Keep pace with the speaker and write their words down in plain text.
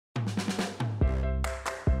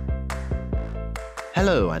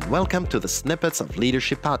Hello and welcome to the Snippets of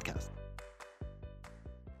Leadership podcast.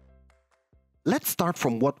 Let's start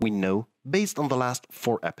from what we know based on the last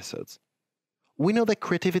 4 episodes. We know that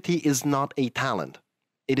creativity is not a talent.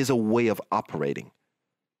 It is a way of operating.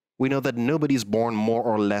 We know that nobody is born more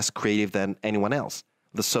or less creative than anyone else.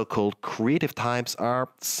 The so-called creative types are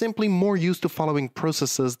simply more used to following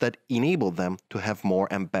processes that enable them to have more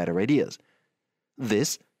and better ideas.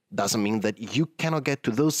 This doesn't mean that you cannot get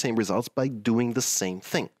to those same results by doing the same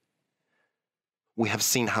thing. We have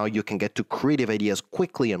seen how you can get to creative ideas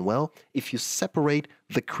quickly and well if you separate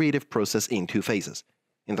the creative process in 2 phases.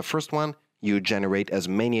 In the first one, you generate as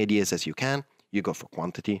many ideas as you can, you go for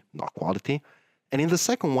quantity, not quality. And in the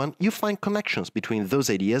second one, you find connections between those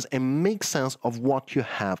ideas and make sense of what you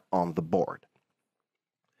have on the board.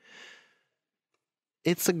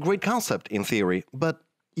 It's a great concept in theory, but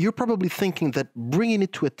you're probably thinking that bringing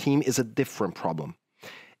it to a team is a different problem.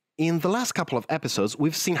 In the last couple of episodes,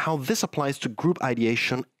 we've seen how this applies to group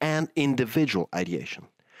ideation and individual ideation.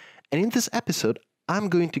 And in this episode, I'm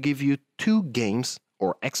going to give you 2 games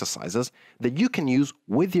or exercises that you can use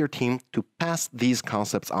with your team to pass these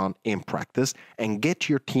concepts on in practice and get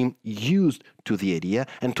your team used to the idea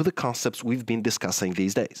and to the concepts we've been discussing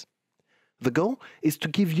these days. The goal is to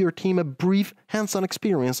give your team a brief hands-on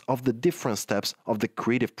experience of the different steps of the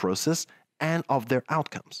creative process and of their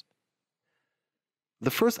outcomes. The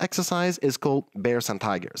first exercise is called Bears and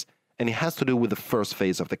Tigers, and it has to do with the first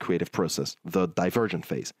phase of the creative process, the divergent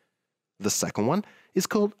phase. The second one is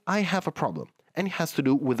called I Have a Problem, and it has to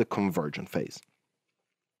do with the convergent phase.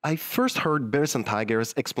 I first heard Bears and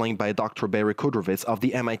Tigers explained by Dr. Barry Kudrowitz of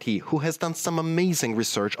the MIT, who has done some amazing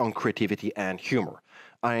research on creativity and humor.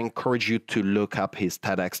 I encourage you to look up his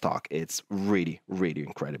TEDx talk. It's really, really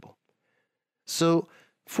incredible. So,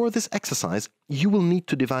 for this exercise, you will need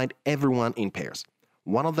to divide everyone in pairs.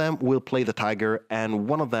 One of them will play the tiger and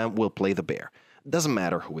one of them will play the bear. Doesn't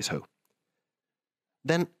matter who is who.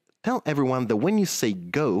 Then tell everyone that when you say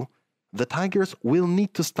go, the tigers will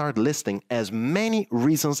need to start listing as many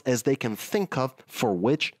reasons as they can think of for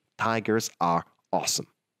which tigers are awesome.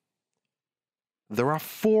 There are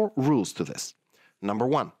 4 rules to this. Number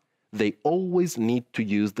 1, they always need to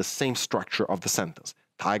use the same structure of the sentence.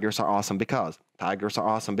 Tigers are awesome because,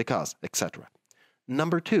 etc.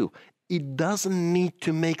 Number 2, it doesn't need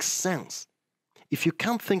to make sense. If you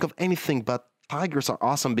can't think of anything but tigers are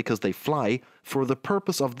awesome because they fly, for the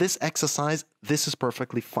purpose of this exercise, this is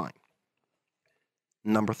perfectly fine.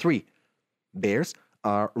 Number 3, bears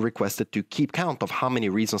are requested to keep count of how many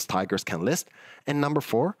reasons tigers can list. And number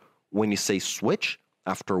 4, when you say switch,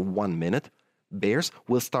 after 1 minute, bears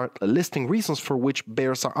will start listing reasons for which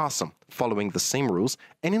bears are awesome, following the same rules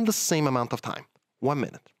and in the same amount of time, 1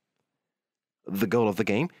 minute. The goal of the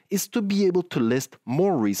game is to be able to list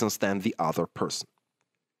more reasons than the other person.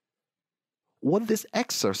 What this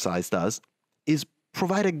exercise does is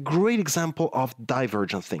provide a great example of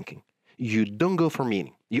divergent thinking. You don't go for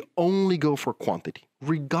meaning, you only go for quantity,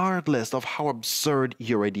 regardless of how absurd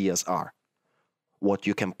your ideas are. What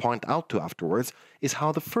you can point out to afterwards is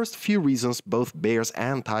how the first few reasons both bears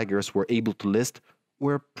and tigers were able to list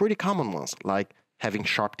were pretty common ones, like having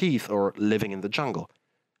sharp teeth or living in the jungle.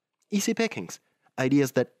 Easy pickings,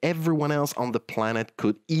 ideas that everyone else on the planet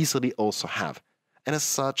could easily also have, and as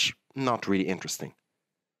such, not really interesting.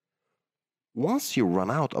 Once you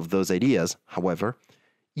run out of those ideas, however,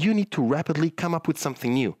 you need to rapidly come up with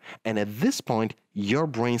something new, and at this point, your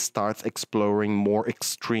brain starts exploring more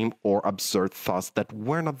extreme or absurd thoughts that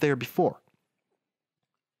were not there before.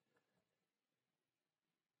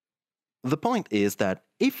 The point is that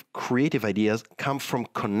if creative ideas come from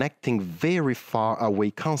connecting very far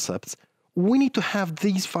away concepts, we need to have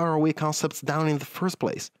these far away concepts down in the first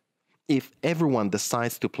place. If everyone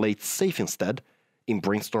decides to play it safe instead, in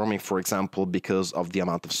brainstorming, for example, because of the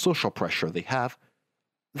amount of social pressure they have,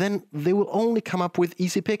 then they will only come up with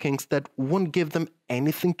easy pickings that won't give them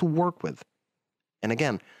anything to work with. And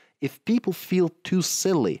again, if people feel too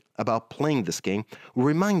silly about playing this game,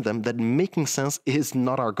 remind them that making sense is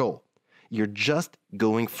not our goal. You're just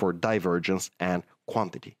going for divergence and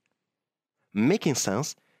quantity. Making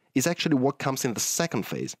sense is actually what comes in the second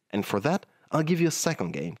phase, and for that, I'll give you a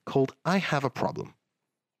second game called I Have a Problem.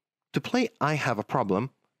 To play I Have a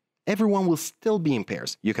Problem, everyone will still be in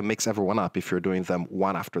pairs. You can mix everyone up if you're doing them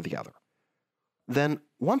one after the other. Then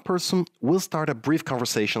one person will start a brief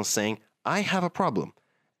conversation saying, I have a problem,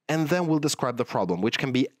 and then we'll describe the problem, which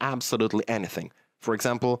can be absolutely anything. For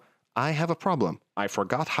example, I have a problem. I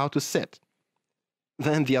forgot how to sit.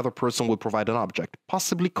 Then the other person will provide an object,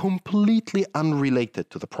 possibly completely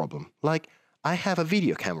unrelated to the problem, like I have a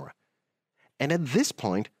video camera. And at this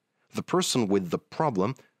point, the person with the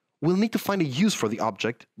problem will need to find a use for the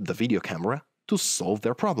object, the video camera, to solve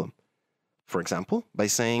their problem. For example, by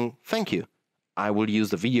saying, "Thank you. I will use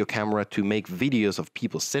the video camera to make videos of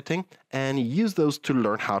people sitting and use those to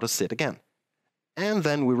learn how to sit again." And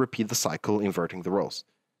then we repeat the cycle, inverting the roles.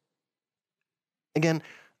 Again,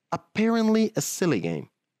 apparently a silly game,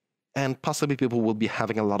 and possibly people will be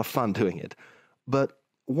having a lot of fun doing it, but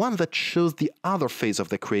one that shows the other phase of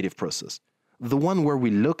the creative process, the one where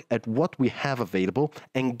we look at what we have available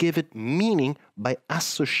and give it meaning by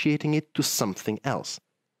associating it to something else.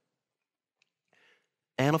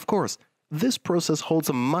 And of course, this process holds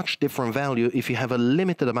a much different value if you have a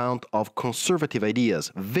limited amount of conservative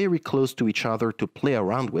ideas very close to each other to play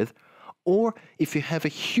around with, or if you have a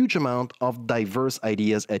huge amount of diverse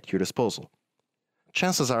ideas at your disposal.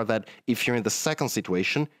 Chances are that if you're in the second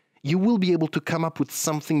situation, you will be able to come up with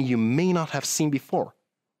something you may not have seen before.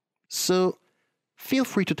 So, feel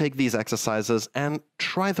free to take these exercises and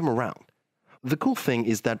try them around. The cool thing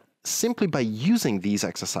is that simply by using these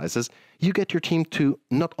exercises, you get your team to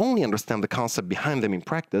not only understand the concept behind them in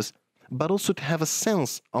practice, but also to have a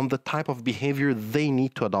sense on the type of behavior they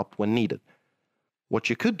need to adopt when needed.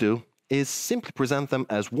 What you could do is simply present them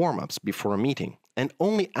as warm-ups before a meeting, and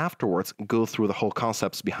only afterwards go through the whole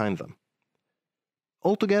concepts behind them.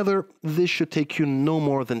 Altogether, this should take you no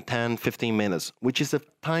more than 10-15 minutes, which is a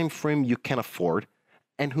time frame you can afford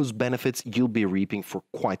and whose benefits you'll be reaping for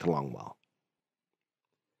quite a long while.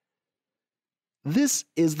 This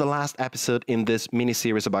is the last episode in this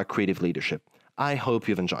mini-series about creative leadership. I hope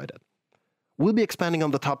you've enjoyed it. We'll be expanding on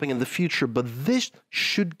the topic in the future, but this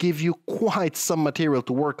should give you quite some material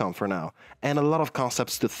to work on for now, and a lot of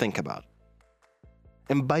concepts to think about.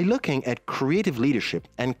 And by looking at creative leadership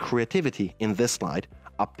and creativity in this slide,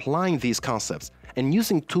 applying these concepts, and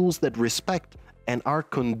using tools that respect and are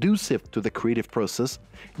conducive to the creative process,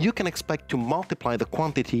 you can expect to multiply the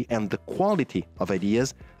quantity and the quality of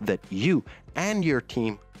ideas that you and your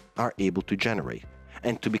team are able to generate,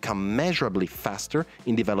 and to become measurably faster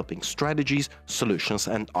in developing strategies, solutions,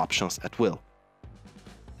 and options at will.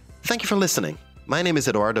 Thank you for listening. My name is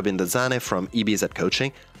Edoardo Binda from EBZ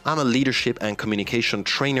Coaching. I'm a leadership and communication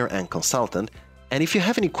trainer and consultant, and if you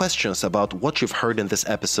have any questions about what you've heard in this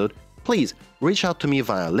episode, please reach out to me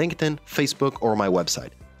via LinkedIn, Facebook, or my website.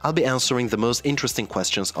 I'll be answering the most interesting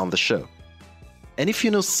questions on the show. And if you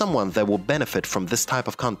know someone that will benefit from this type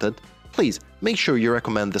of content, please make sure you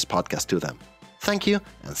recommend this podcast to them. Thank you,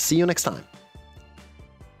 and see you next time.